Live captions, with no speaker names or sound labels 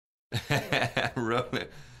Robin.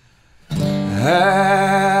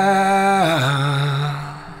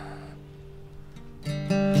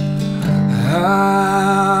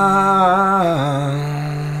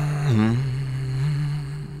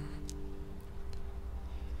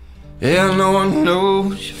 Yeah, no one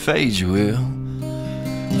knows you fade, you will.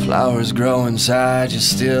 Flowers grow inside you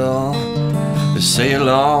still. They say you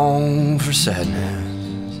long for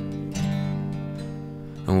sadness,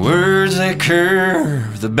 and words they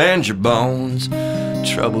curve, they bend your bones.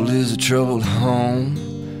 Trouble is a troubled home.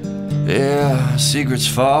 Yeah, secrets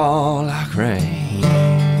fall like rain.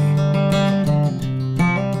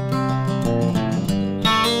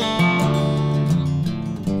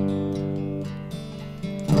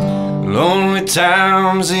 Lonely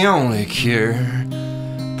time's the only cure.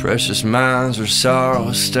 Precious minds where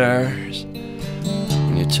sorrow stirs,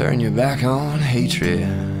 when you turn your back on hatred.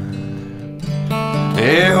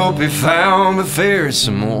 Yeah, hope you found, but fear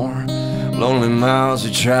some more. Lonely miles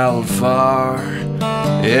you traveled far.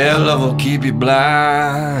 Yeah, love will keep you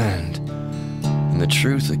blind, and the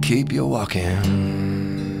truth will keep you walking.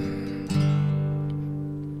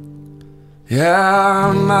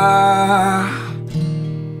 Yeah,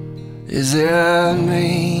 is it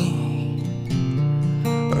me?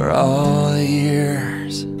 For all the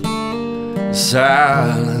years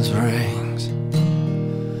silence brings.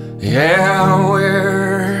 Yeah,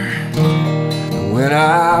 when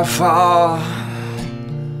I fall,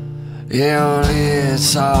 yeah, well,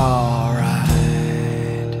 it's alright.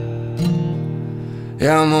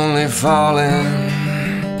 Yeah, I'm only falling.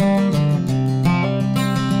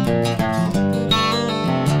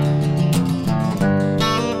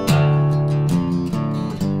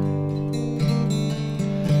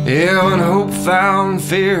 Yeah, when hope found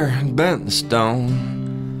fear and bent the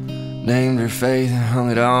stone, named her faith and hung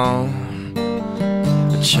it on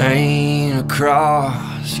a chain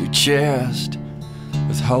across your chest,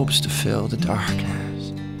 with hopes to fill the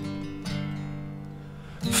darkness.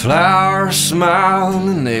 Flowers smile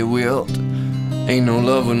and they wilt. Ain't no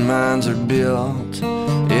love when minds are built.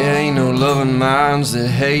 Yeah, ain't no love in minds that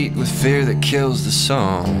hate, with fear that kills the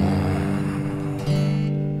song.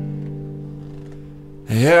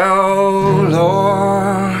 Yeah, oh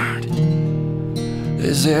Lord,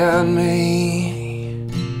 is it me,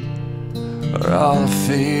 or all the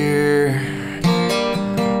fear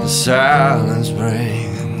the silence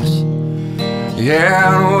brings?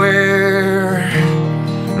 Yeah,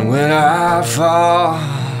 when I fall,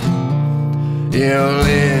 yeah, well,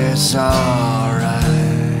 it's alright.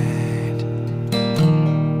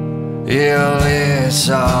 Yeah, well, it's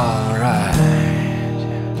alright.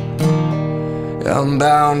 I'm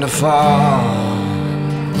bound to fall.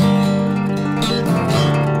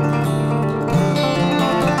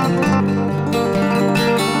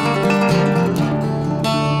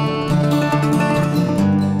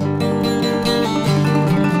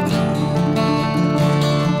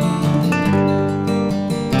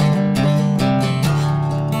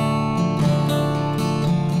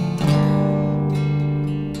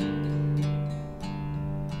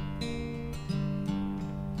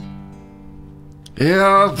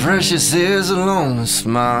 Yeah, precious is a lonely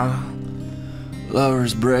smile,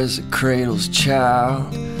 lover's breast that cradles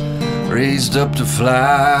child. Raised up to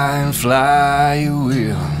fly, and fly you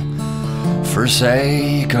will.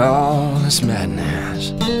 Forsake all this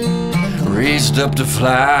madness. Raised up to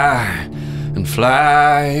fly, and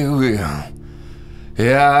fly you will.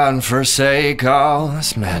 Yeah, and forsake all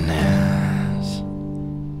this madness.